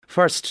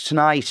First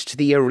tonight to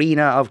the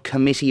arena of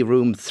Committee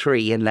Room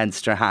 3 in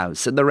Leinster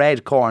House. In the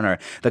red corner,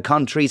 the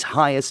country's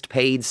highest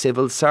paid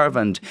civil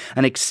servant,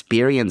 an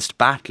experienced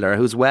battler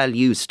who's well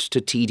used to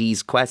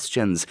TD's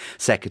questions,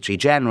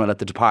 Secretary-General at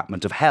the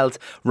Department of Health,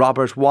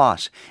 Robert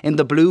Watt. In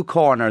the blue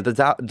corner, the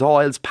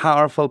Dáil's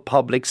powerful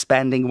public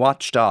spending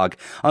watchdog,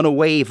 on a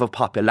wave of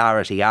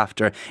popularity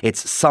after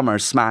its summer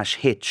smash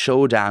hit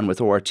showdown with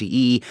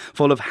RTE,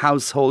 full of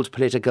household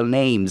political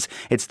names.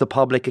 It's the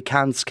Public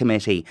Accounts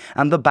Committee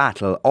and the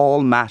battle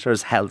All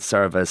Matters Health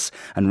Service,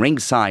 and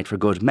ringside for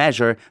good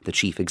measure, the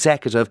Chief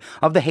Executive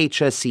of the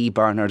HSE,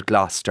 Bernard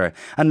Gloucester.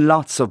 And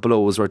lots of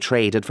blows were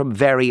traded from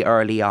very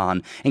early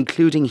on,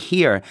 including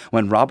here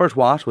when Robert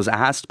Watt was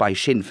asked by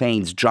Sinn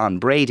Féin's John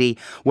Brady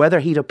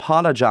whether he'd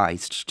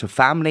apologised to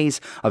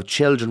families of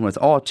children with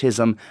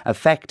autism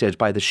affected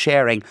by the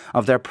sharing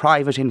of their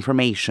private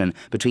information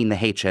between the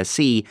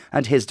HSE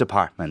and his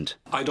department.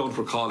 I don't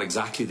recall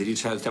exactly the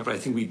details, but I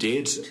think we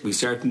did. We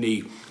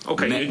certainly...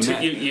 OK,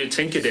 you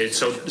think you did.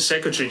 So, the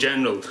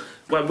Secretary-General,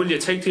 well, will you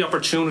take the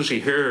opportunity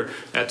here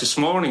this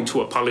morning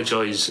to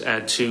apologise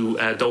to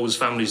those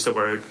families that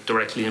were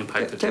directly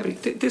impacted?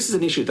 Deputy, this is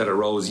an issue that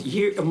arose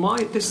years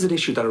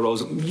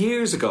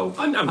ago.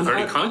 I'm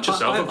very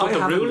conscious of it, but the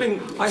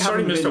ruling...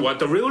 Sorry, Mr. Watt,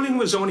 the ruling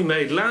was only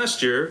made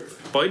last year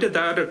by the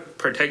Data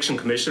Protection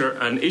Commissioner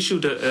and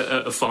issued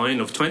a fine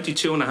of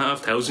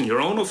 $22,500.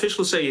 Your own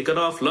officials say you got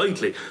off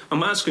lightly.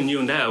 I'm asking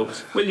you now,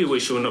 will you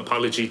issue an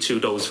apology to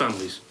those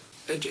families?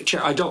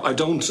 Chair,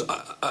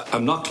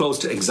 I'm not close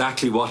to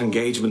exactly what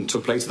engagement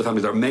took place with the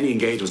families. There are many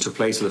engagements took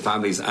place with the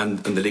families and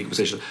the legal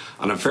position,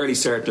 and I'm fairly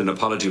certain an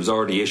apology was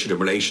already issued in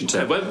relation to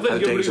how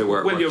data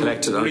were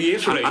collected.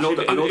 I know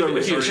there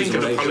was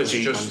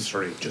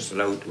just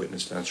allow the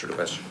witness to answer the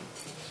question.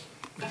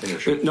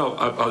 No,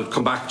 I'll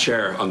come back,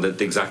 Chair, on the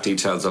exact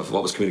details of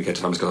what was communicated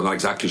to families, because I'm not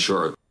exactly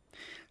sure.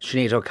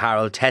 Sinead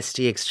O'Carroll,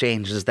 testy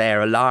exchanges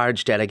there, a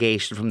large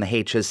delegation from the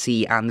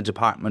HSE and the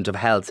Department of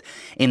Health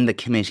in the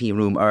committee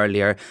room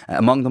earlier.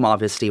 Among them,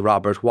 obviously,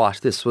 Robert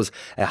Watt. This was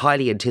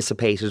highly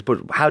anticipated, but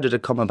how did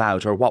it come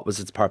about, or what was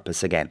its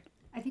purpose again?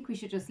 I think we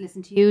should just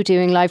listen to you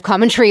doing live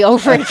commentary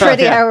over it for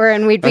the hour,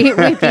 and we'd be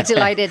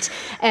delighted.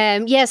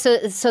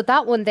 So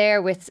that one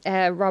there with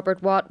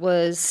Robert Watt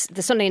was,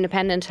 the Sunday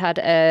Independent had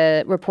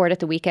a report at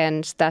the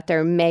weekend that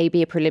there may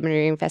be a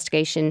preliminary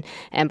investigation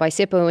by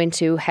SIPO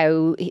into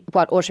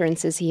what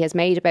utterances he has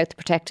made about the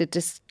protected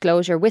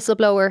disclosure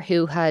whistleblower,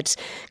 who had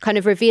kind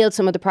of revealed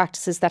some of the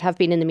practices that have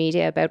been in the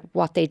media about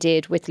what they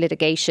did with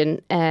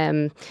litigation.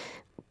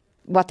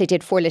 What they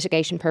did for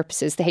litigation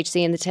purposes. The HC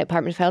and the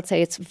Department of Health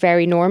say it's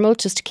very normal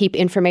just to keep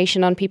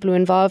information on people who are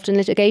involved in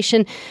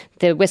litigation.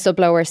 The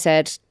whistleblower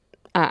said,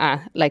 I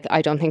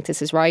don't think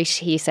this is right.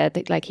 He said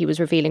that he was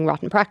revealing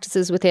rotten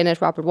practices within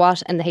it, Robert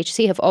Watt, and the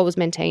HC have always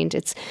maintained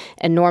it's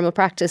a normal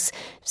practice.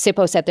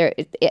 SIPO said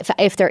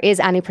if there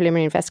is any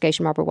preliminary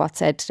investigation, Robert Watt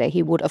said today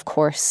he would, of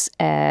course,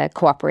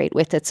 cooperate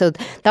with it. So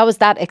that was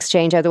that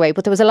exchange out of the way.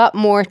 But there was a lot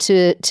more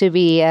to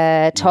be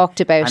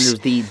talked about.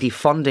 And it was the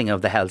funding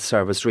of the health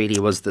service really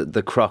was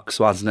the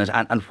crux, wasn't it?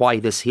 And why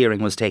this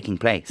hearing was taking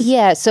place.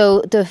 Yeah,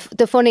 so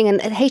the funding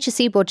and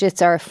HSE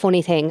budgets are a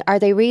funny thing. Are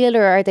they real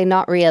or are they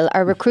not real?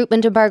 Are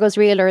recruitment embargoes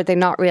real or are they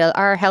not real?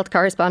 Our health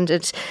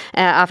correspondent,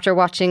 after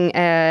watching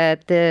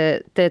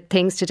the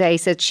things today,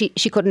 said she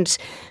couldn't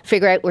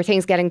figure out, were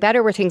things getting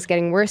better, were things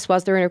getting worse,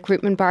 was there a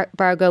recruitment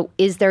embargo,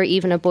 is there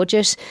even a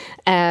budget?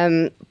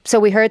 So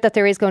we heard that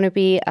there is going to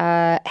be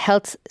a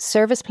health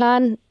service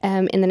plan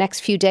in the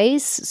next few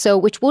days, so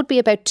which would be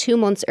about 2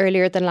 months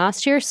earlier than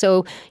last year.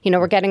 So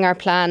we're getting our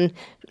plan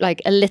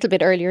a little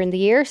bit earlier in the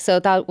year. So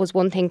that was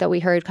one thing that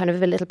we heard kind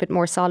of a little bit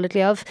more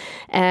solidly of.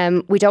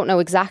 We don't know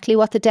exactly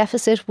what the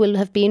deficit will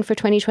have been for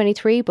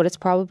 2023, but it's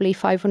probably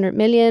 500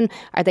 million.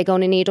 Are they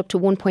going to need up to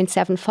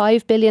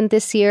 1.75 billion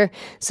this year?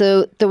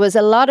 So there was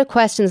a lot of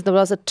questions. There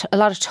was a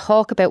lot of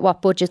talk about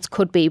what budgets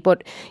could be,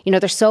 but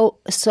they're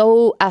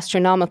so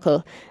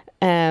astronomical.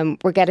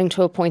 We're getting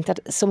to a point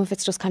that some of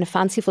it's just kind of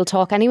fanciful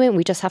talk anyway, and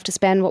we just have to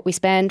spend what we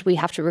spend. We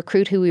have to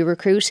recruit who we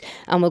recruit,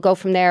 and we'll go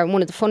from there. And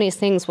one of the funniest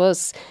things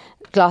was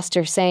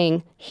Gloucester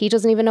saying he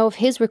doesn't even know if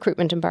his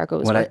recruitment embargo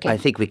is working. I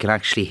think we can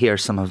actually hear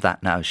some of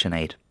that now,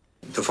 Sinead.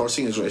 The first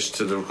thing in relation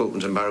to the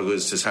recruitment embargo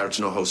is it's hard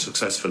to know how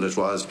successful it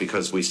was,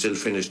 because we still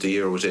finished the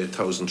year with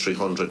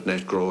 8,300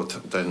 net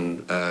growth.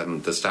 Then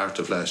the start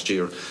of last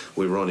year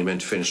we were only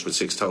meant to finish with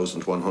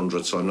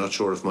 6,100, so I'm not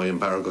sure if my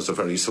embargoes are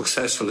very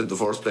successful in the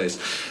first place.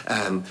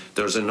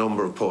 There's a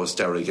number of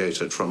posts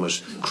derogated from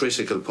it.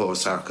 Critical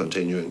posts are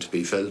continuing to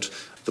be filled.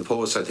 The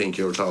posts I think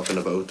you're talking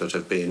about that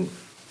have been,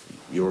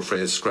 your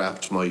phrase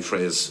scrapped, my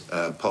phrase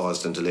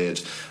paused and delayed,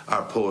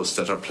 are posts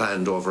that are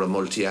planned over a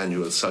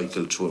multi-annual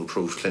cycle to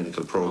improve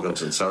clinical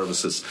programmes and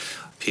services.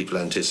 People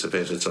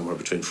anticipated somewhere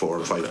between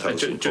 4,000 and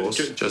 5,000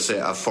 posts. Just say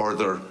a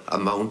further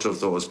amount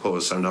of those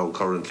posts are now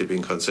currently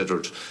being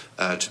considered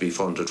to be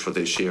funded for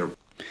this year.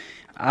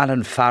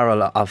 Alan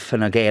Farrell of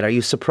Fingal, are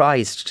you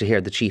surprised to hear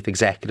the Chief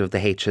Executive of the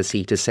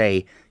HSE to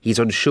say he's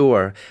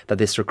unsure that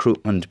this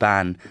recruitment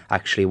ban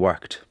actually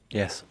worked?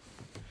 Yes.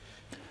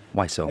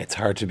 Why so? It's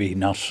hard to be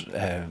not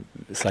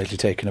slightly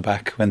taken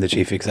aback when the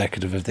Chief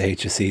Executive of the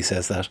HSE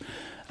says that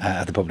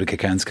at the Public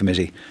Accounts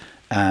Committee.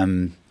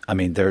 I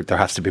mean, there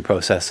has to be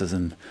processes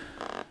and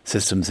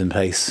systems in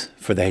place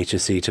for the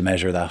HSE to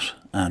measure that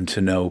and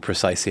to know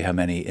precisely how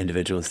many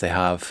individuals they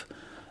have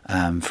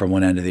from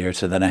one end of the year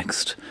to the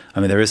next. I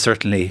mean, there is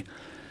certainly,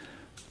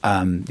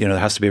 there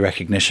has to be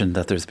recognition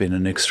that there's been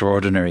an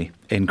extraordinary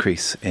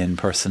increase in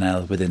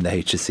personnel within the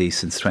HSE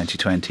since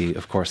 2020,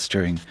 of course,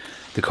 during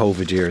the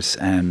COVID years.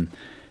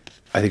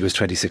 I think it was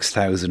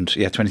 26,000.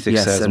 Yeah, 26,000.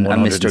 Yes, and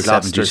Mr.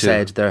 Gloucester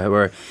said there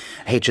were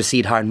HSE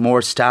had hired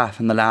more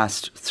staff in the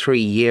last 3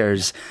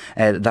 years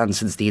than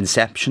since the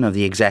inception of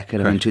the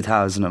executive in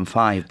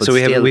 2005. But so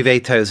we have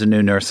 8,000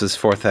 new nurses,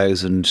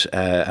 4,000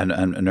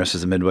 and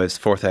nurses and midwives,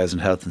 4,000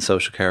 health and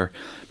social care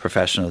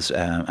professionals,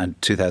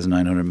 and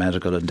 2,900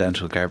 medical and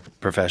dental care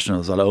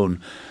professionals alone.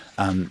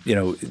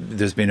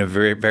 There's been a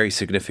very, very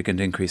significant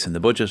increase in the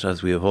budget,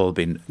 as we have all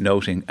been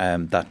noting,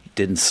 that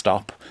didn't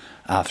stop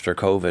after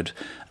COVID.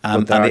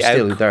 But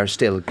there are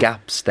still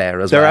gaps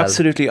there as well. There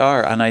absolutely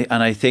are. And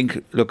I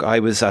think, look, I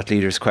was at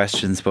Leaders'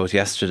 Questions both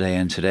yesterday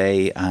and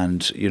today,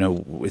 and,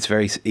 it's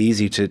very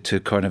easy to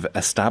kind of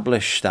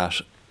establish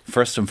that,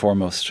 first and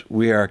foremost,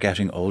 we are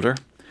getting older.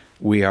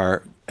 We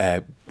are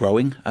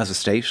growing as a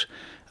state.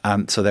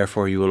 So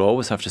therefore, you will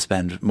always have to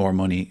spend more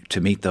money to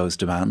meet those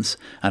demands.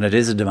 And it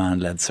is a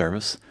demand-led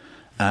service.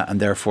 And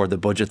therefore, the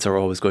budgets are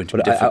always going to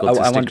be difficult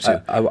to stick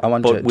to.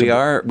 But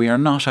we are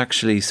not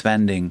actually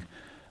spending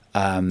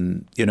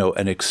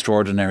an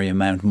extraordinary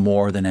amount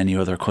more than any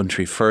other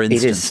country. For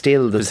instance, it is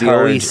still the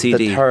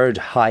third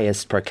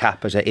highest per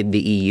capita in the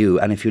EU.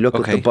 And if you look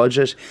at the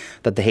budget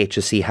that the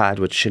HSE had,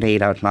 which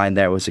Sinéad outlined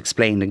there, was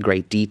explained in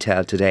great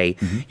detail today.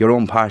 Mm-hmm. Your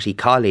own party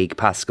colleague,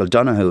 Paschal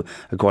Donoghue,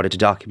 according to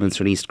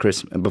documents released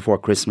before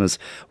Christmas,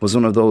 was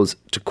one of those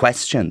to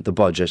question the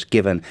budget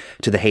given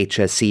to the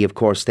HSE. Of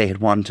course, they had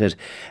wanted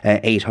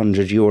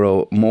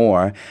 €800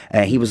 more.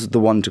 He was the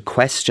one to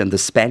question the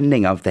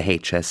spending of the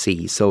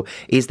HSE. So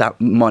is that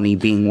money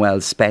being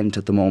well spent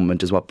at the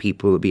moment, is what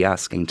people will be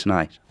asking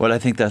tonight? Well, I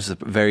think that's a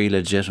very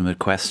legitimate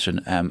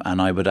question,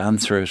 and I would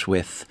answer it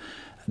with,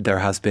 there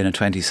has been a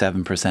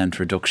 27%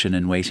 reduction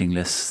in waiting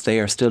lists. They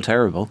are still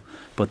terrible,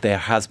 but there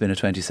has been a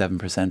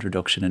 27%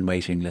 reduction in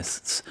waiting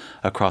lists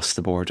across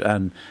the board.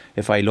 And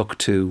if I look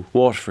to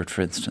Waterford,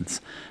 for instance,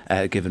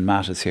 given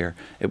Matt is here,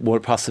 it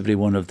was possibly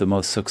one of the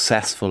most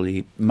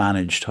successfully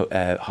managed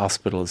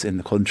hospitals in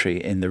the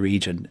country, in the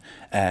region.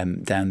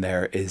 Down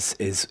there is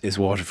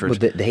Waterford.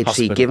 But the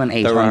HSE given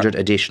 800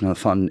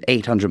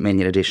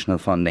 million additional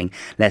funding,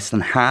 less than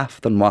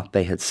half than what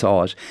they had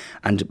sought.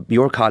 And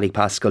your colleague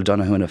Paschal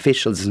Donoghue and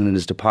officials in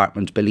his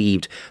department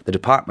believed the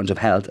Department of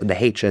Health and the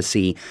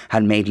HSE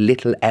had made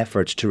little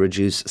effort to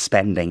reduce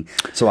spending.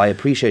 So I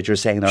appreciate you're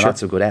saying there are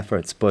lots of good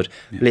efforts, but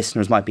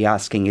listeners might be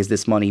asking, is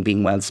this money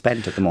being well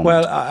spent at the moment?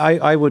 Well,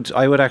 I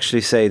would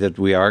actually say that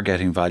we are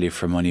getting value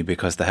for money,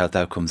 because the health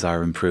outcomes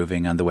are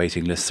improving and the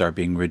waiting lists are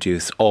being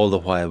reduced, all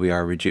the while we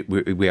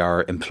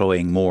are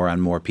employing more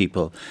and more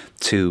people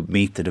to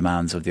meet the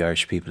demands of the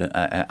Irish people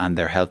and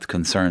their health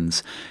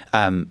concerns.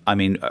 I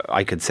mean,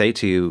 I could say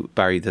to you,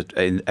 Barry, that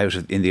in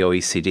the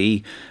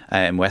OECD,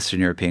 in Western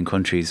European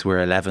countries,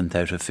 we're 11th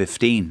out of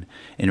 15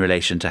 in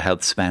relation to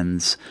health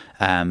spends.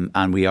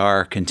 And we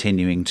are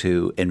continuing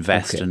to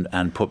invest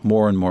and put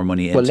more and more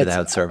money into the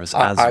health service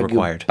as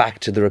required. Back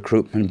to the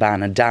recruitment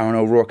ban. And Darren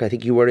O'Rourke, I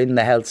think you were in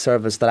the health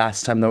service the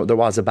last time there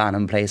was a ban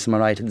in place. Am I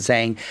right in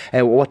saying?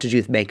 What did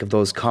you make of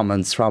those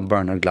comments from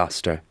Bernard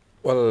Gloucester?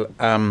 Well,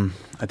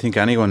 I think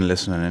anyone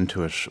listening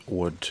into it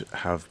would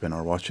have been,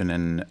 or watching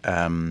in,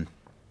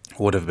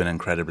 would have been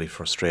incredibly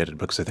frustrated,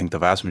 because I think the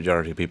vast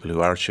majority of people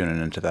who are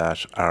tuning into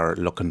that are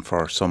looking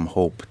for some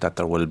hope that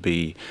there will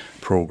be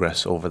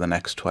progress over the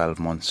next 12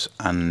 months.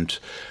 And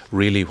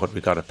really what we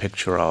got a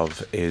picture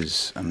of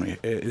is, and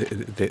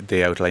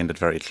they outlined it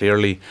very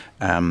clearly,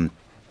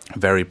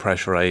 very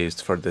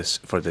pressurised for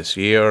this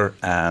year.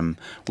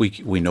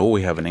 We know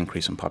we have an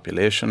increase in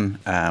population.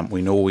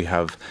 We know we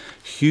have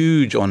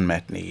huge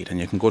unmet need, and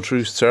you can go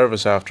through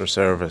service after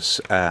service,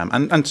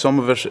 and some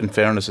of it, in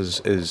fairness,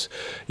 is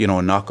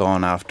knock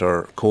on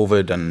after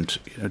COVID and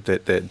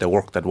the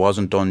work that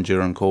wasn't done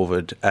during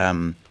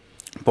COVID.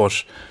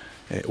 But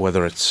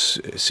whether it's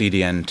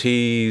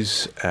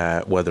CDNTs,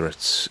 whether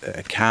it's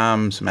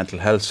CAMS, mental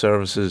health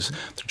services,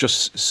 there's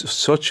just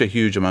such a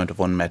huge amount of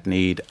unmet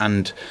need.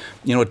 And,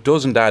 it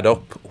doesn't add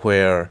up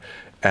where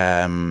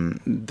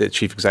the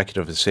chief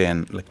executive is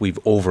saying, like, we've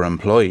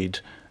overemployed,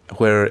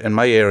 where in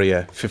my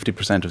area,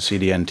 50% of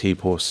CDNT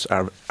posts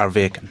are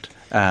vacant.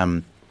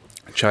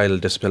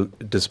 Child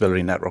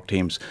disability network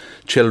teams.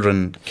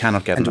 Children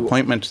cannot get an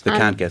appointment, they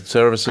can't get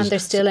services. And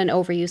there's still an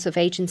overuse of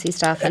agency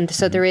staff, and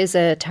so there is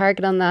a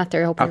target on that.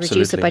 They're hoping to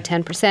reduce it by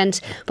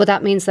 10%, but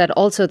that means that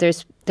also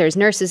there's there's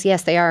nurses,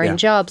 yes, they are in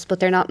jobs, but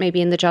they're not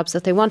maybe in the jobs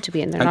that they want to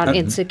be in. They're not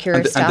in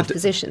secure staff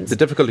positions. The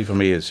difficulty for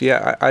me is,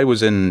 I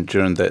was in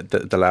during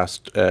the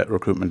last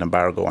recruitment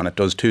embargo, and it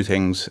does two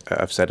things.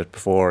 I've said it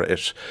before.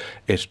 It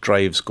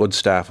drives good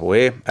staff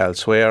away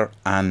elsewhere,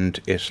 and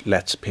it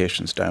lets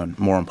patients down,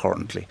 more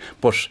importantly.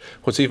 But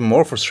what's even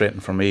more frustrating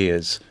for me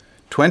is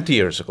 20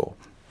 years ago,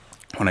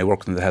 when I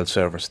worked in the health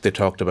service, they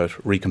talked about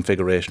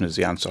reconfiguration as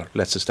the answer.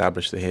 Let's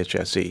establish the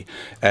HSE.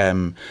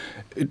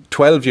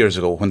 12 years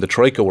ago, when the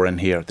Troika were in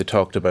here, they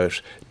talked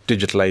about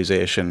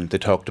digitalisation. They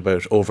talked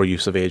about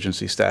overuse of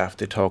agency staff.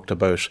 They talked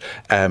about,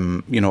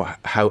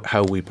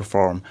 how we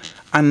perform.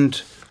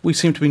 And we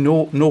seem to be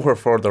nowhere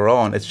further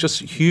on. It's just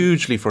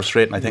hugely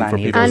frustrating, I think, for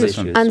people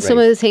listening. And some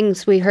of the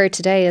things we heard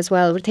today as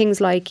well, were things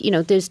like,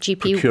 there's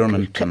GP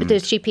procurement,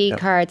 there's GP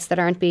cards that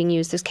aren't being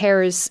used, there's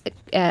carers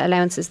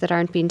allowances that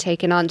aren't being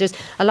taken on. There's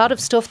a lot of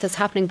stuff that's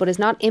happening but is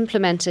not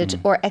implemented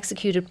or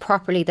executed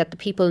properly, that the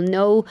people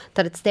know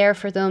that it's there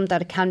for them,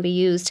 that it can be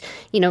used.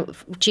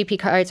 GP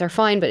cards are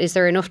fine, but is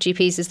there enough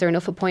GPs? Is there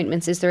enough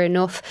appointments? Is there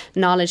enough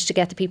knowledge to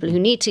get the people who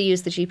need to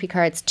use the GP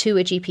cards to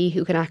a GP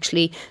who can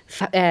actually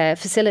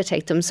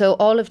facilitate them? So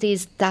all of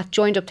that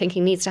joined up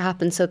thinking needs to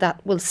happen, so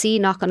that we'll see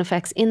knock-on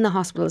effects in the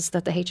hospitals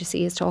that the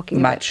HSE is talking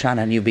about. Matt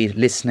Shanahan, you've been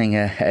listening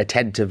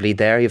attentively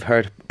there. You've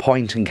heard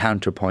point and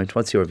counterpoint.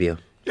 What's your view?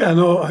 Yeah,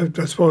 no, I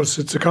suppose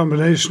it's a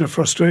combination of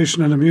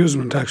frustration and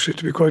amusement, actually,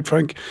 to be quite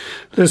frank,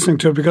 listening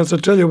to it, because I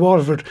tell you,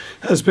 Waterford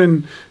has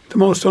been the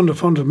most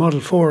underfunded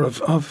Model 4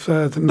 of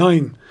the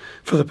 9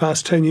 for the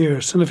past 10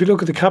 years. And if you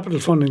look at the capital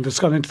funding that's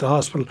gone into the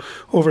hospital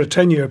over a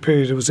 10-year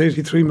period, it was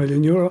 €83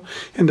 million.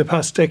 In the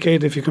past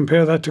decade, if you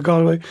compare that to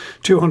Galway,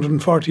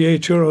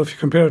 €248. If you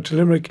compare it to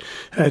Limerick,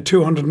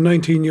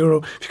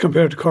 €219. If you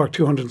compare it to Cork,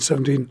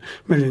 €217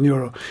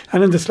 million.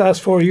 And in this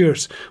last 4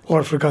 years,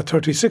 Waterford got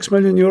 €36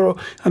 million,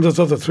 and those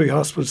other three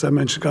hospitals I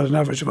mentioned got an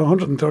average of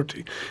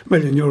 €130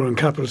 million in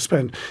capital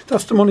spend.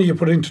 That's the money you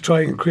put in to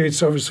try and create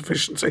service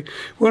efficiency.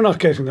 We're not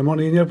getting the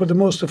money in yet, but the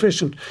most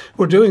efficient.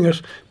 We're doing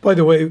it, by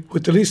the way,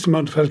 with the least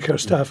amount of healthcare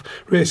staff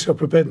ratio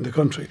per bed in the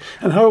country.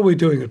 And how are we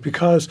doing it?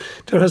 Because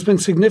there has been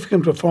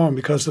significant reform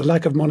because of the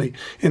lack of money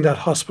in that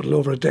hospital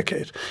over a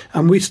decade.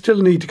 And we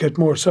still need to get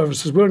more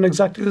services. We're in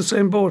exactly the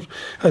same boat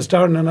as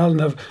Darren and Alan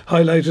have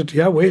highlighted.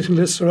 Yeah, waiting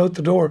lists are out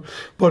the door.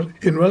 But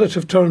in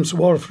relative terms,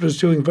 Waterford is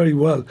doing very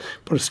well,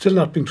 but it's still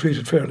not being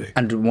treated fairly.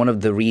 And one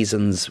of the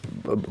reasons,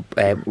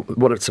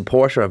 what a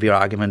supporter of your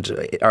argument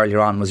earlier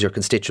on was your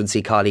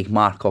constituency colleague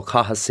Mark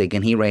O'Cahasig,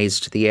 and he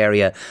raised the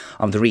area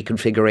of the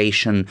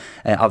reconfiguration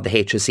of the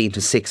HSE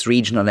into 6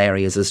 regional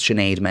areas, as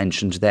Sinéad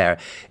mentioned there.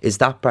 Is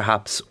that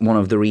perhaps one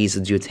of the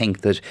reasons you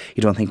think that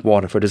you don't think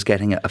Waterford is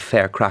getting a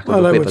fair crack of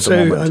the whip at the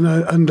moment? Well, I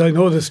would say, and I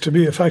know this to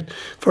be a fact,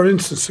 for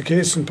instance, the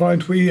case in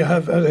point, we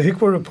have a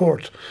HICWA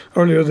report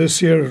earlier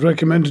this year. It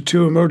recommended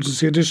 2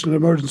 additional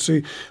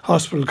emergency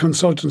hospital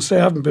consultants. They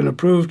haven't been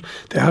approved.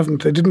 They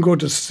didn't go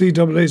to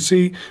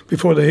CAAC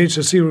before the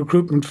HSE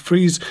recruitment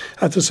freeze.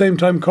 At the same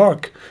time,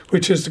 Cork,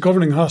 which is the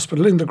governing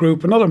hospital in the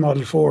group, another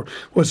Model 4,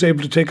 was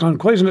able to take on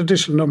quite an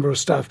additional number of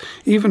staff,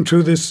 even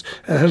through this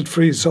health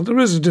freeze. So there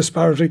is a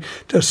disparity.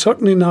 There's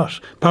certainly not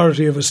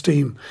parity of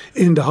esteem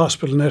in the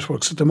hospital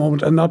networks at the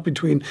moment, and not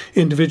between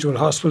individual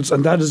hospitals,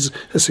 and that is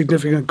a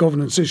significant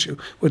governance issue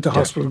with the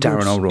hospital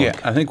groups. Darren O'Rourke. Yeah,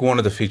 I think one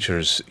of the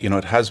features,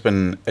 it has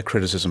been a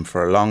criticism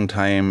for a long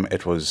time.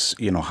 It was,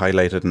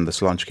 highlighted in the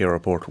Sláinte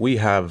report. We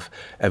have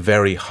a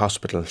very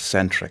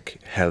hospital-centric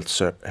health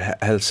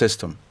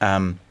system.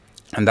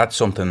 And that's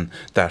something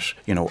that,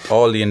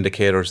 all the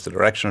indicators, the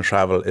direction of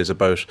travel is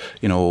about,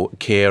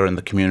 care in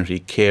the community,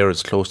 care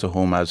as close to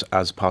home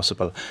as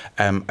possible.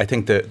 I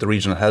think the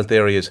regional health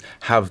areas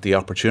have the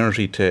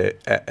opportunity to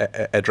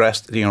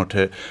address,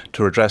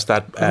 to address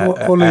that.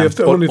 Only if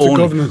the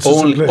governance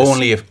is in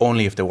place.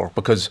 Only if they work,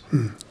 because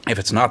if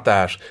it's not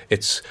that,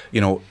 it's,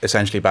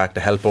 essentially back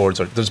to health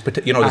boards, or there's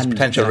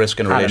potential risk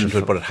in relation to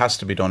it, but it has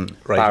to be done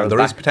right. Farrell, and there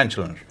is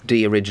potential in it.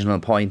 The original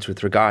point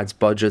with regards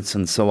budgets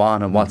and so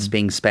on, and what's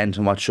being spent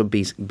and what should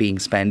be being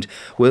spent.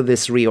 Will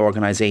this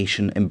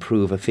reorganisation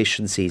improve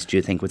efficiencies, do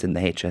you think, within the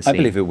HSE? I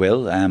believe it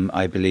will.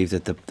 I believe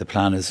that the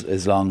plan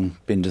has long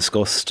been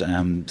discussed,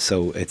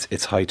 so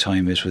it's high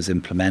time it was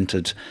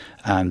implemented.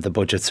 The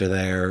budgets are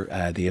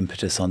there, the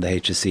impetus on the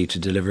HSE to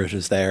deliver it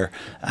is there,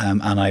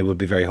 and I would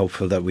be very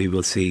hopeful that we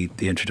will see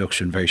the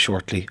introduction very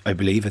shortly. I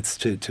believe it's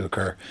to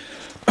occur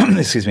in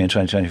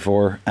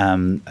 2024,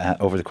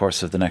 over the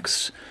course of the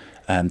next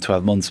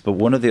 12 months. But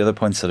one of the other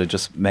points that I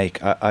just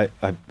make,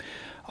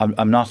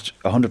 I'm not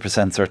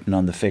 100% certain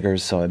on the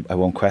figures, so I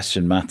won't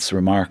question Matt's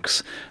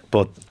remarks,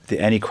 but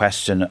any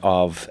question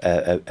of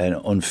an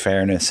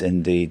unfairness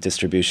in the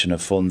distribution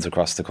of funds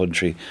across the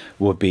country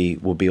would be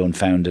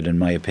unfounded, in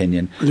my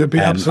opinion. You'd be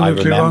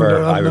absolutely wrong.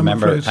 I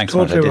remember. Thanks,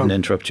 Matt. I didn't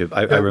interrupt you.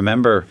 I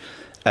remember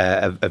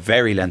a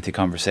very lengthy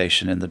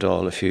conversation in the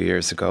Dáil a few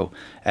years ago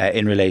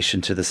in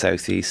relation to the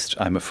South East.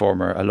 I'm a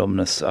former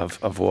alumnus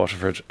of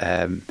Waterford.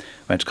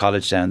 Went to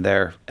college down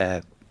there.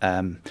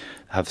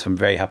 Have some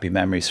very happy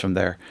memories from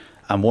there.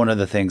 And one of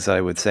the things I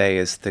would say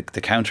is the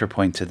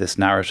counterpoint to this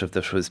narrative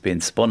that was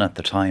being spun at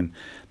the time,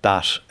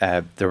 that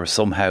there was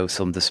somehow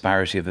some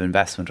disparity of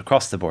investment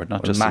across the board,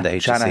 not just in the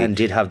HSE. Shanahan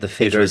did have the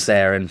figures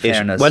there, in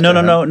fairness. Well,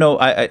 no.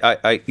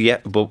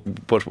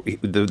 But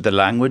the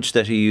language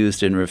that he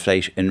used in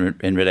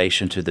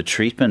relation to the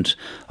treatment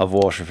of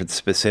Waterford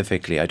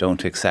specifically, I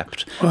don't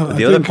accept. Well,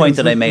 the other point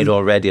that I made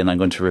already, and I'm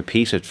going to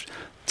repeat it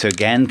to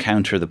again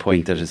counter the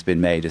point that has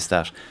been made, is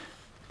that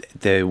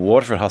the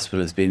Waterford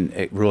Hospital has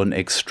been run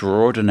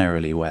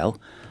extraordinarily well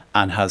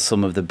and has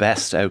some of the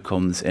best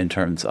outcomes in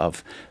terms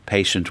of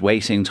patient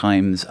waiting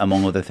times,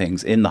 among other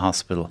things, in the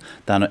hospital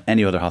than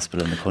any other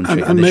hospital in the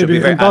country. And maybe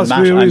Matt,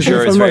 I'm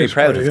sure, is very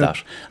proud of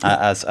that,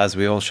 as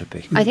we all should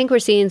be. I think we're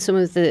seeing some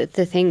of the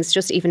things,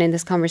 just even in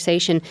this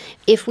conversation.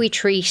 If we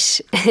treat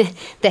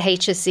the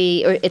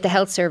HSE or the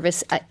health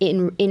service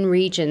in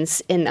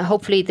regions,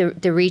 hopefully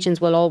the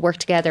regions will all work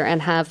together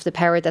and have the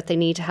power that they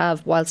need to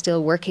have while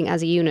still working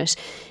as a unit.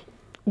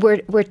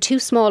 We're too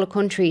small a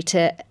country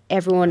to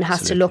everyone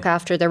has to look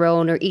after their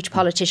own, or each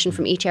politician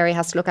from each area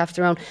has to look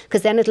after their own,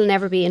 because then it'll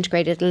never be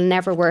integrated, it'll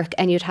never work,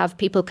 and you'd have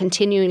people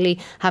continually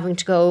having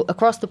to go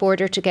across the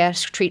border to get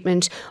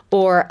treatment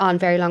or on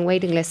very long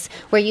waiting lists.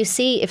 Where you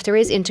see, if there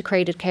is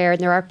integrated care and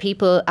there are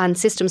people and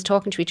systems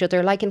talking to each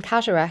other, like in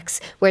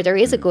cataracts, where there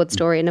is a good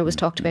story, and it was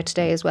talked about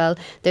today as well,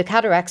 the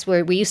cataracts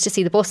where we used to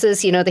see the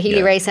buses, the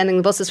Healy Ray sending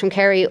the buses from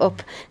Kerry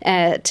up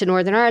to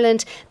Northern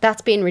Ireland,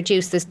 that's been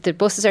reduced. The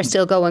buses are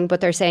still going,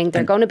 but they're saying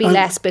they're going to be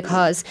less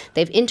because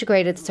they've integrated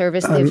the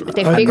service, they've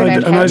figured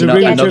out how to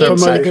get into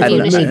the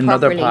community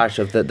another properly. part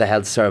of the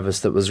health service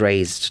that was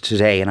raised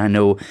today, and I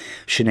know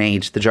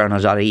Sinéad, the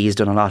Journal.ie, has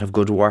done a lot of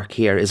good work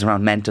here, is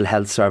around mental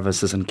health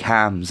services and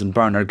CAMS, and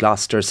Bernard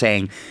Gloucester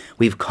saying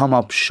we've come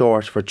up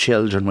short for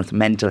children with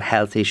mental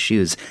health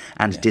issues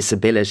and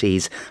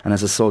disabilities, and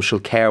as a social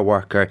care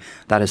worker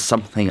that is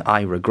something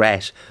I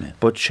regret.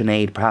 But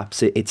Sinéad,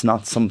 perhaps it's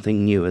not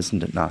something new,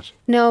 isn't it not?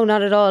 No,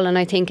 not at all. And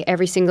I think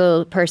every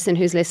single person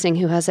who's listening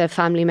who has a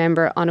family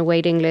member on a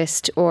waiting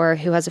list, or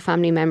who has a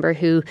family member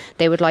who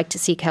they would like to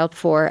seek help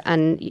for,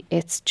 and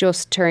it's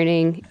just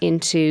turning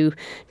into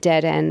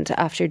dead end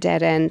after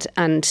dead end.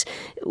 And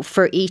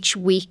for each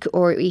week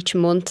or each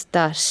month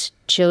that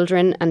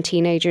children and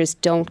teenagers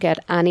don't get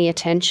any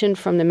attention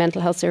from the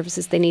mental health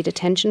services they need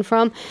attention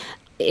from,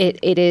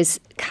 it is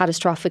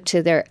catastrophic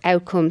to their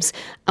outcomes.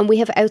 And we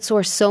have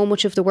outsourced so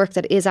much of the work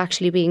that is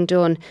actually being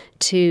done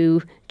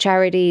to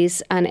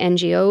charities and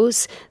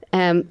NGOs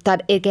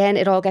that, again,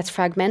 it all gets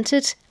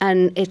fragmented,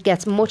 and it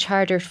gets much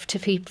harder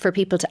for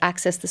people to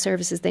access the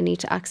services they need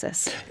to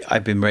access.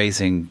 I've been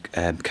raising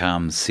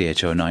CAMS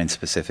CHO9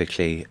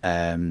 specifically,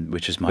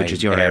 which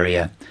is your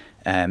area.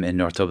 In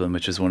North Dublin,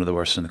 which is one of the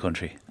worst in the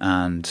country,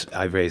 and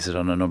I've raised it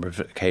on a number of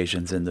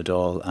occasions in the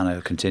Dáil, and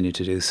I'll continue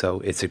to do so.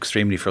 It's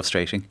extremely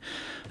frustrating.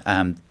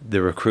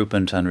 The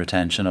recruitment and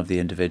retention of the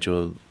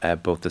individual,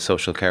 both the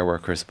social care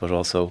workers, but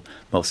also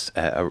most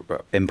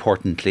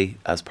importantly,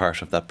 as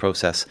part of that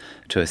process,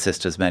 to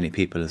assist as many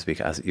people as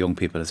young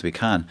people as we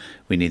can,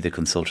 we need the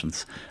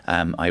consultants.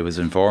 I was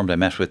informed, I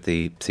met with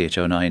the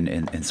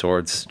CHO9 in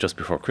Swords just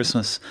before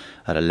Christmas,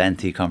 had a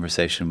lengthy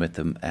conversation with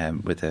them,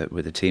 with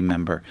a team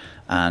member,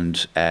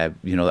 and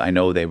I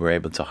know they were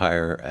able to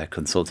hire a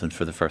consultant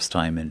for the first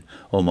time in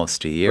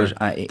almost a year.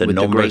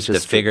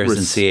 The figures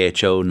in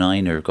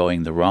CHO9 are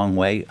going the wrong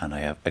way, and I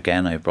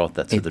have brought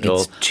that to the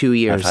Dáil. It's 2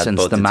 years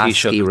since the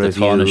Maskey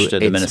review.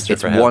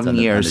 It's 1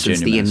 year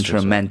since the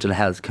interim mental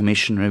health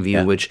commission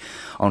review, which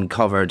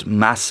uncovered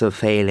massive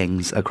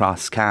failings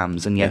across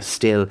CAMS, and yet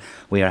still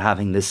we are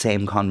having the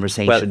same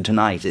conversation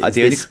tonight. Is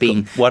this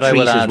being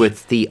treated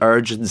with the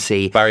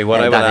urgency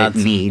that it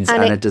needs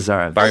and it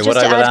deserves? Barry,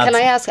 can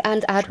I ask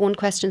and add one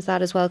question to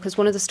that as well? Because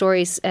one of the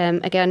stories,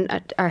 again,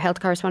 our health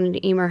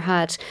correspondent Emer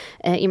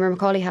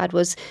McCauley had,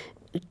 was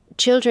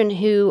children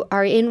who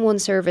are in one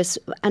service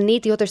and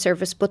need the other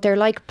service, but they're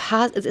like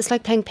it's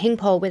like playing ping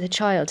pong with a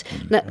child.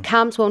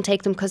 CAMS won't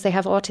take them because they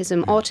have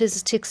autism.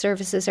 Autistic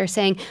services are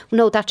saying,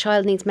 no, that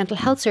child needs mental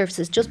health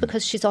services. Just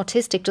because she's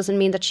autistic doesn't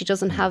mean that she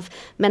doesn't have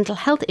mental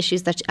health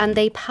issues. And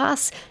they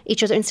pass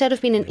each other, instead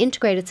of being an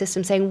integrated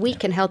system, saying we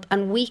can help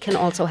and we can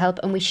also help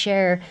and we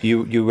share.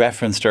 You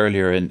referenced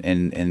earlier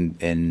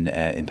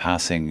in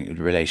passing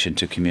in relation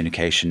to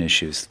communication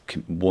issues,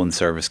 one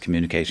service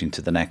communicating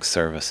to the next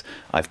service.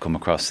 I've come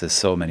across this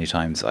so many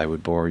times. I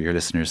would bore your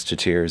listeners to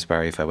tears,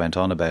 Barry, if I went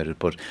on about it,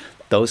 but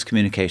those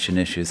communication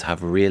issues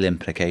have real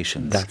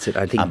implications. That's it.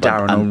 I think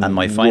Darren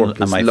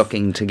is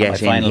looking to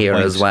get in here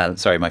as well.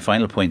 Sorry, my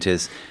final point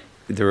is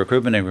the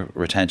recruitment and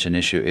retention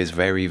issue is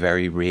very,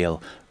 very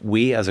real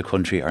we as a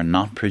country are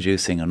not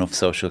producing enough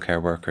social care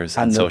workers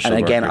and social workers.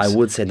 And again, workers. I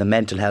would say the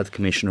Mental Health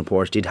Commission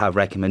report did have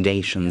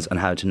recommendations on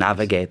how to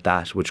navigate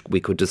that, which we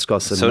could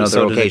discuss on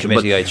another occasion. The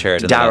committee I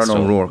chaired Darren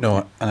O'Rourke.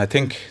 No, and I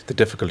think the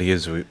difficulty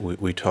is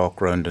we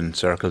talk round in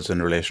circles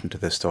in relation to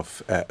this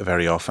stuff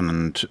very often,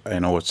 and I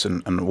know it's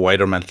in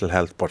wider mental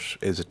health, but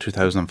is it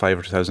 2005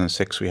 or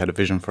 2006 we had a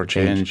vision for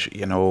change?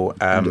 You know,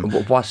 I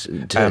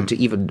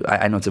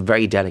know it's a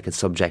very delicate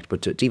subject,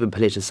 but to even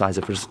politicise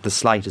it for the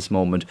slightest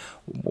moment,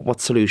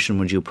 what solution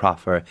would you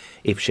proffer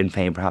if Sinn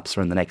Féin perhaps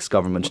are in the next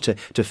government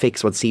to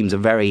fix what seems a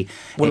very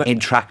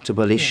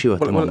intractable issue at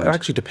the moment? Well,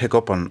 actually, to pick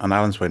up on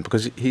Alan's point,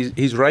 because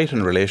he's right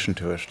in relation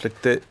to it.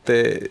 Like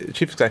the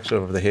Chief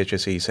Executive of the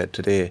HSE said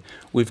today,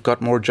 we've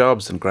got more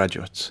jobs than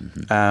graduates.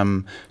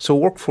 Mm-hmm. So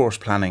workforce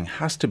planning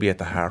has to be at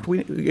the heart.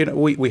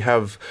 We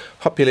have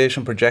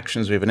population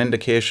projections, we have an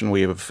indication,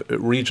 we have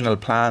regional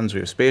plans, we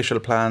have spatial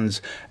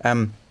plans.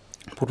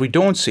 But we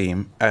don't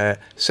seem,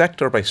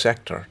 sector by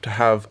sector, to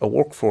have a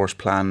workforce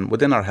plan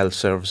within our health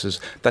services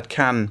that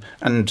can,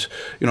 and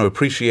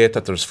appreciate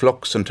that there's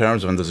flux in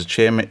terms of, and there's a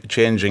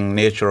changing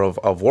nature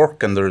of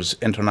work, and there's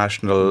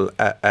international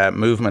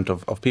movement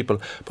of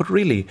people. But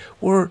really,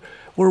 we're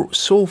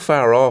so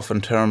far off in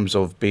terms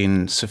of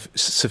being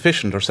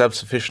sufficient or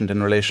self-sufficient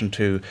in relation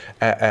to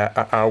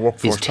our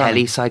workforce. Is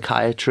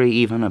telepsychiatry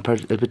even a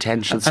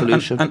potential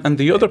solution? And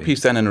the other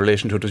piece then in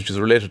relation to it, which is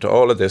related to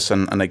all of this,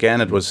 and again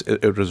it was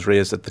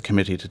raised at the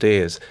committee today,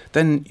 is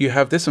then you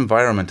have this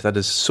environment that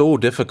is so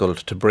difficult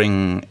to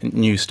bring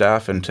new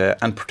staff into,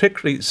 and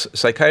particularly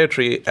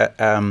psychiatry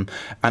and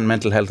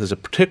mental health is a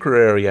particular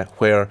area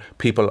where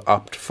people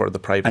opt for the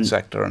private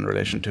sector in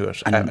relation to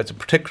it. It's a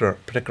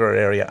particular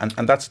area,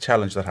 and that's a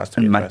challenge that has to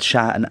be addressed. And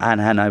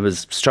Shanahan, I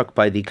was struck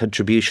by the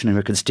contribution of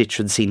her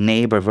constituency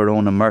neighbour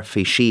Verona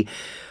Murphy. She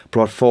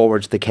brought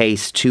forward the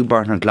case to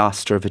Bernard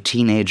Gloucester of a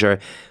teenager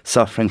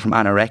suffering from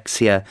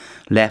anorexia,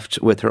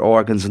 left with her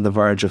organs on the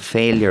verge of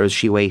failure as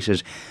she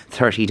waited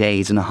 30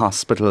 days in a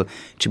hospital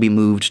to be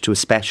moved to a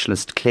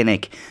specialist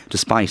clinic,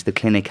 despite the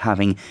clinic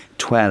having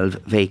 12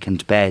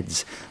 vacant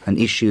beds. And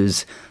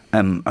issues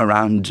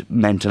around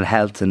mental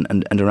health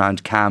and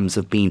around CAMHS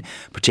have been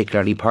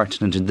particularly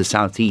pertinent in the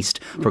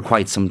southeast for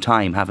quite some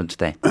time, haven't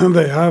they? And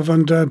they have,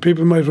 and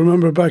people might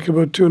remember back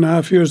about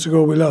 2.5 years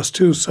ago we lost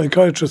 2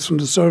 psychiatrists from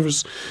the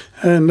service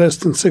in less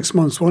than 6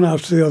 months, one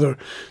after the other,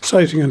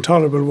 citing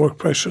intolerable work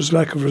pressures,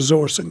 lack of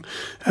resourcing,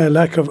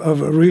 lack of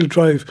a real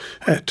drive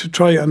to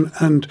try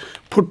and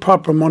put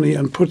proper money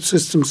and put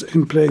systems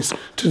in place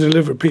to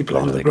deliver people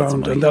on the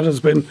ground. And that has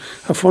been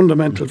a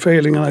fundamental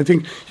failing. And I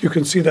think you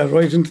can see that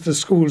right into the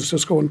schools.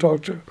 Just go and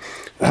talk to,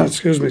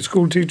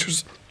 school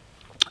teachers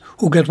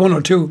who get 1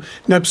 or 2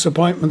 NEPS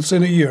appointments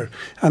in a year,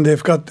 and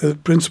they've got the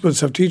principals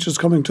have teachers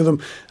coming to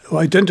them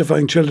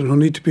identifying children who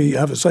need to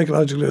have a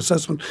psychological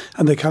assessment,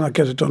 and they cannot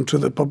get it done through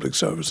the public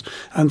service.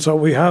 And so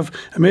we have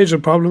a major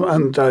problem,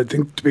 and I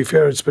think, to be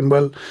fair, it's been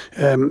well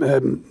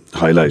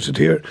highlighted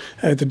here,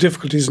 the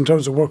difficulties in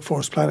terms of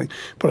workforce planning.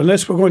 But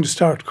unless we're going to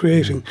start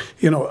creating,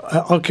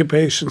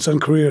 occupations and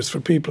careers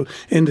for people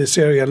in this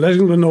area,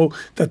 letting them know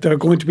that they're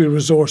going to be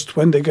resourced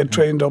when they get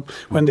trained up,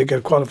 when they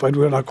get qualified,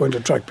 we're not going to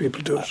attract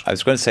people to it. I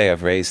was going to say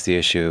I've raised the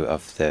issue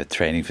of the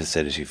training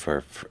facility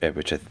for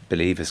which I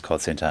believe is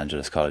called St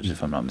Angela's College,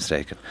 if I'm not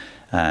mistaken.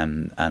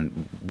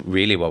 And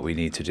really what we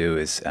need to do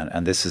is,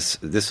 and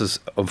this was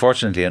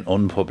unfortunately an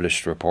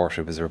unpublished report.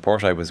 It was a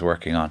report I was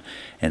working on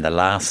in the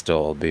last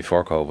Dáil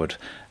before COVID.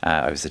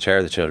 I was the chair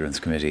of the Children's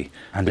Committee,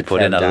 and we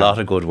put in a lot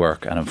of good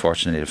work, and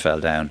unfortunately it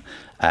fell down.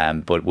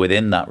 But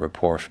within that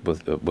report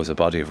was a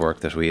body of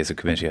work that we as a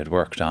committee had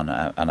worked on,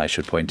 and I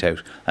should point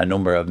out a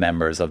number of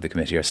members of the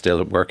committee are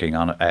still working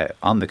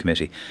on the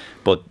committee.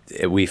 But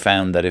we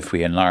found that if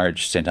we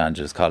enlarge St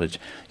Angela's College,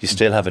 you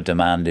still have a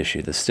demand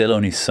issue. There's still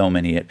only so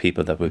many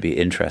people that would be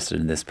interested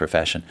in this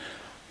profession.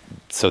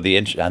 So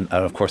and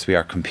of course we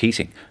are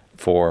competing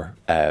for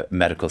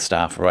medical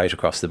staff right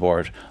across the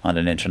board on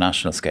an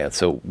international scale.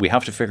 So we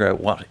have to figure out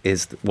what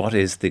is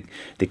the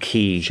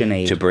key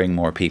Sinéad. To bring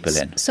more people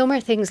in. Some are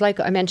things like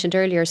I mentioned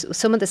earlier,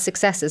 some of the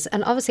successes,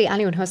 and obviously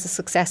anyone who has a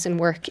success in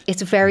work,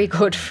 it's very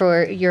good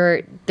for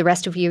the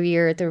rest of your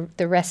year,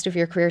 the rest of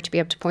your career to be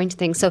able to point to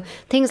things. So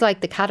things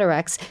like the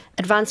cataracts,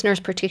 advanced nurse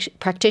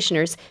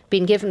practitioners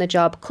being given the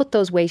job, cut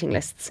those waiting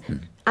lists.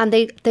 And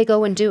they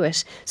go and do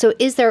it. So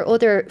is there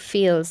other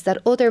fields that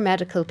other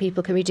medical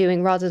people can be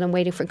doing rather than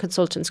waiting for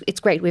consultants?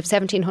 It's great. We have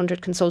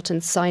 1,700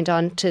 consultants signed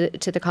on to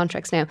the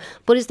contracts now.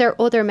 But is there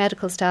other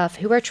medical staff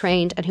who are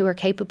trained and who are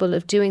capable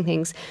of doing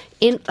things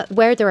in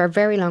where there are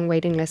very long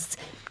waiting lists?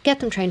 Get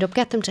them trained up,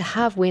 get them to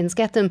have wins,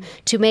 get them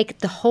to make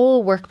the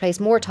whole workplace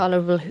more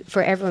tolerable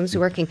for everyone who's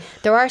working.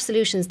 There are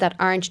solutions that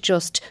aren't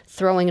just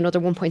throwing another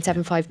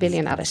 1.75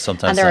 billion at it.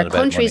 Sometimes and there are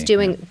countries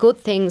doing good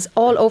things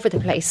all over the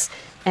place.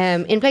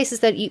 in places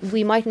that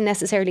we mightn't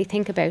necessarily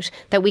think about,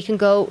 that we can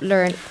go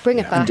learn, bring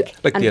it back.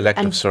 Like the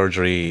elective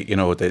surgery,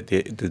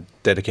 the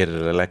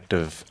dedicated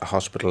elective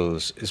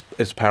hospitals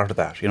is part of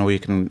that. You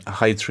can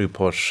high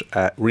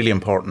throughput, really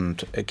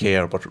important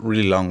care, but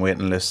really long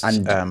waiting lists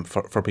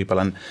for people.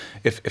 And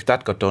if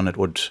that got done, it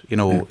would,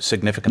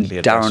 significantly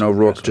address. Darren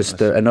O'Rourke,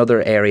 just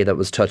another area that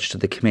was touched to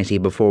the committee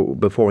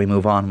before we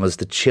move on was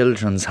the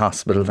Children's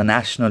Hospital, the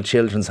National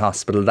Children's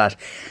Hospital, that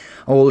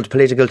old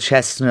political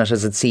chestnut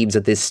as it seems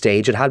at this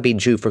stage. It had been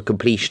due for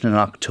completion in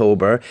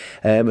October.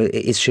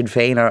 Is Sinn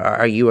Féin,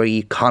 are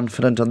you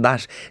confident on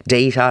that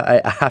date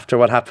after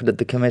what happened at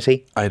the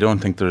committee? I don't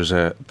think there's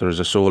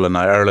a soul in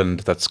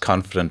Ireland that's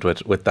confident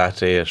with that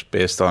date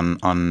based on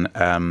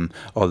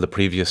all the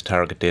previous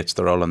target dates.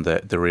 They're all on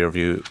the rear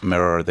view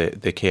mirror.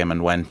 They came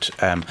and went.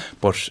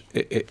 But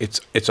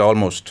it's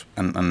almost,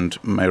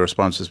 and my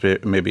response is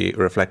maybe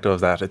reflective of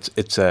that.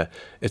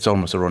 It's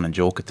almost a running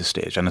joke at this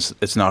stage, and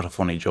it's not a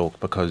funny joke,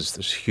 because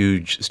there's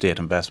huge state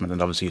investment,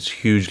 and obviously it's a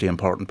hugely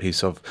important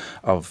piece of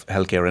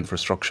healthcare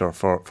infrastructure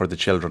for the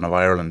children of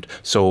Ireland.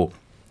 So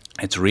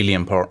it's really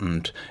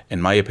important,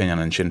 in my opinion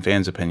and Sinn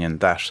Féin's opinion,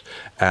 that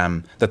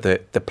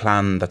the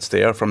plan that's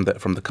there from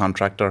the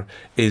contractor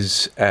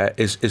is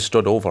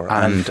stood over,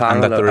 and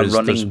that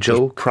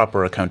there's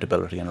proper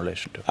accountability in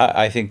relation to it.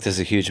 I think there's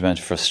a huge amount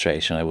of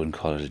frustration. I wouldn't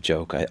call it a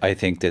joke. I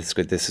think this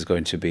is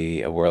going to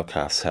be a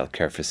world-class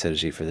healthcare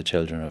facility for the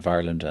children of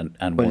Ireland.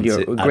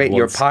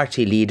 Your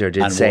party leader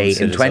did say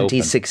in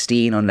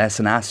 2016, unless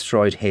an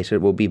asteroid hit,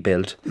 it will be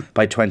built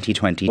by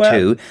 2022.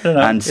 Well,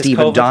 and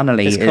Stephen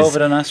Donnelly is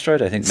COVID an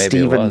asteroid? I think maybe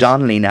Stephen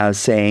Donnelly now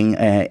saying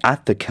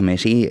at the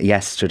committee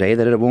yesterday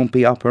that it won't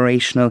be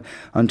operational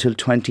until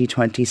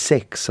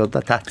 2026. So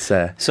that's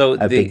a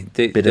big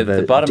bit of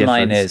a the bottom difference.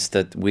 line is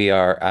that we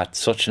are at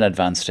such an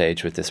advanced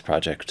stage with this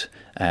project.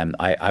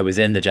 I was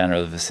in the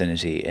general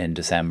vicinity in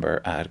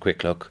December. I had a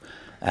quick look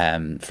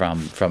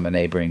from a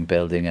neighbouring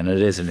building, and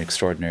it is an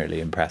extraordinarily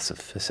impressive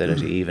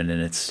facility, even in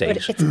its state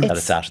that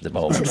it's at the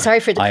moment. Sorry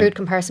for the crude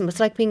comparison, but it's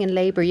like being in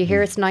labour. You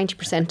hear it's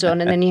 90% done,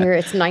 and then you hear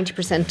it's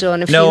 90%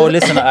 done.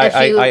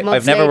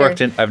 I've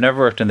never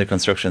worked in the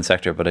construction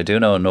sector, but I do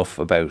know enough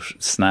about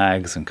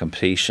snags and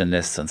completion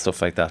lists and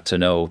stuff like that to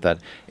know that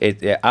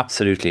it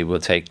absolutely will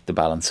take the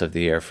balance of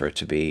the year for it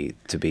to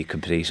be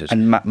completed.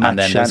 And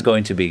then there's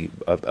going to be,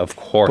 of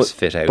course,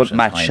 fit out. But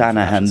Matt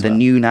Shanahan, the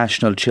new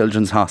National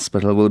Children's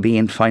Hospital, will be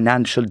in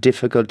financial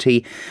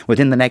difficulty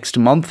within the next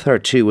month or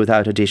two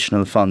without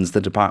additional funds,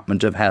 the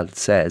Department of Health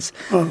says.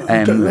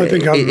 I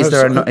think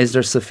is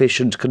there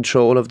sufficient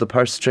control of the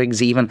purse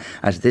strings even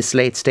at this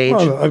late stage?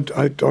 Well,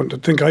 I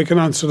don't think I can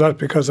answer that,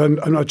 because I'm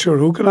not sure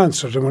who can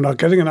answer it, and we're not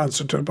getting an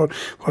answer to it. But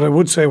what I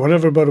would say,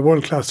 whatever about a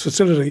world-class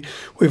facility,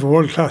 we have a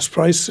world-class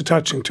price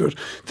attaching to it,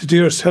 the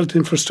dearest health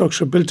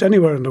infrastructure built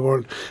anywhere in the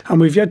world,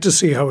 and we've yet to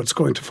see how it's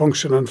going to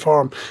function and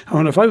form.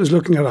 And if I was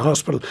looking at a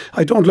hospital,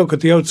 I don't look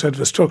at the outside of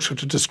the structure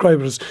to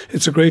describe it as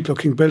it's a great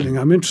looking building.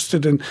 I'm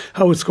interested in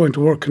how it's going to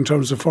work in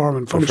terms of form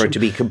and function. For it to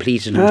be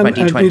completed in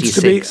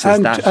 2026,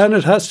 and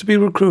it has to be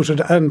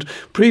recruited. And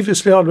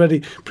previous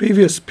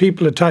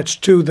people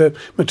attached to the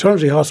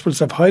maternity hospitals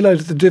have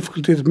highlighted the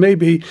difficulty that may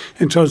be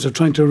in terms of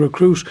trying to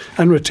recruit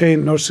and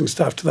retain nursing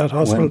staff to that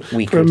hospital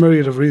for a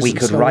myriad of reasons. We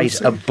could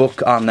write a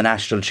book on the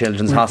National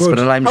Children's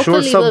Hospital. I'm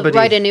Hopefully sure somebody will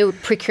write a new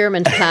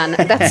procurement plan.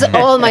 That's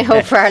all my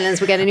hope for Ireland,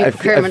 is we get a new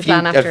procurement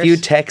plan after a few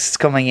texts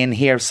coming in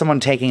here. Someone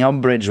taking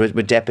umbrage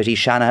with Deputy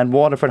Shanahan.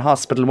 Waterford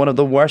Hospital, one of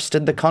the worst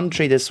in the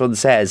country, this one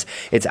says.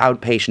 It's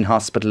outpatient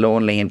hospital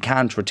only and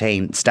can't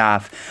retain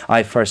staff.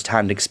 I've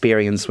first-hand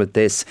experience with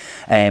this.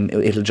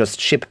 It'll just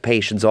ship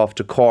patients off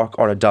to Cork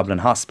or a Dublin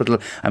hospital.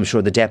 I'm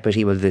sure the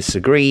Deputy will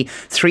disagree.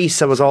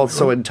 Teresa was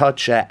also in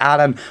touch.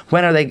 Alan,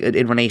 when are they,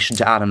 in relation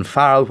to Alan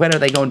Farrell, when are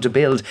they going to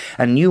build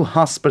a new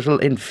hospital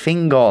in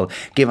Fingal,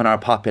 given our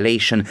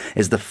population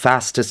is the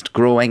fastest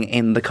growing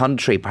in the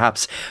country?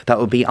 Perhaps that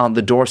will be on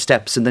the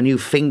doorsteps in the new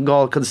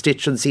Fingal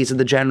constituencies in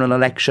the general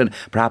election,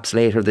 perhaps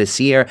later this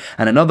year.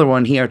 And another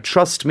one here,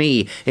 trust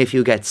me, if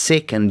you get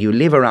sick and you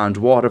live around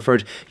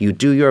Waterford, you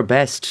do your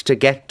best to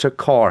get to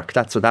Cork.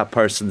 That's what that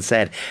person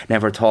said.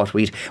 Never thought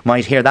we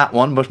might hear that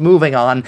one, but moving on.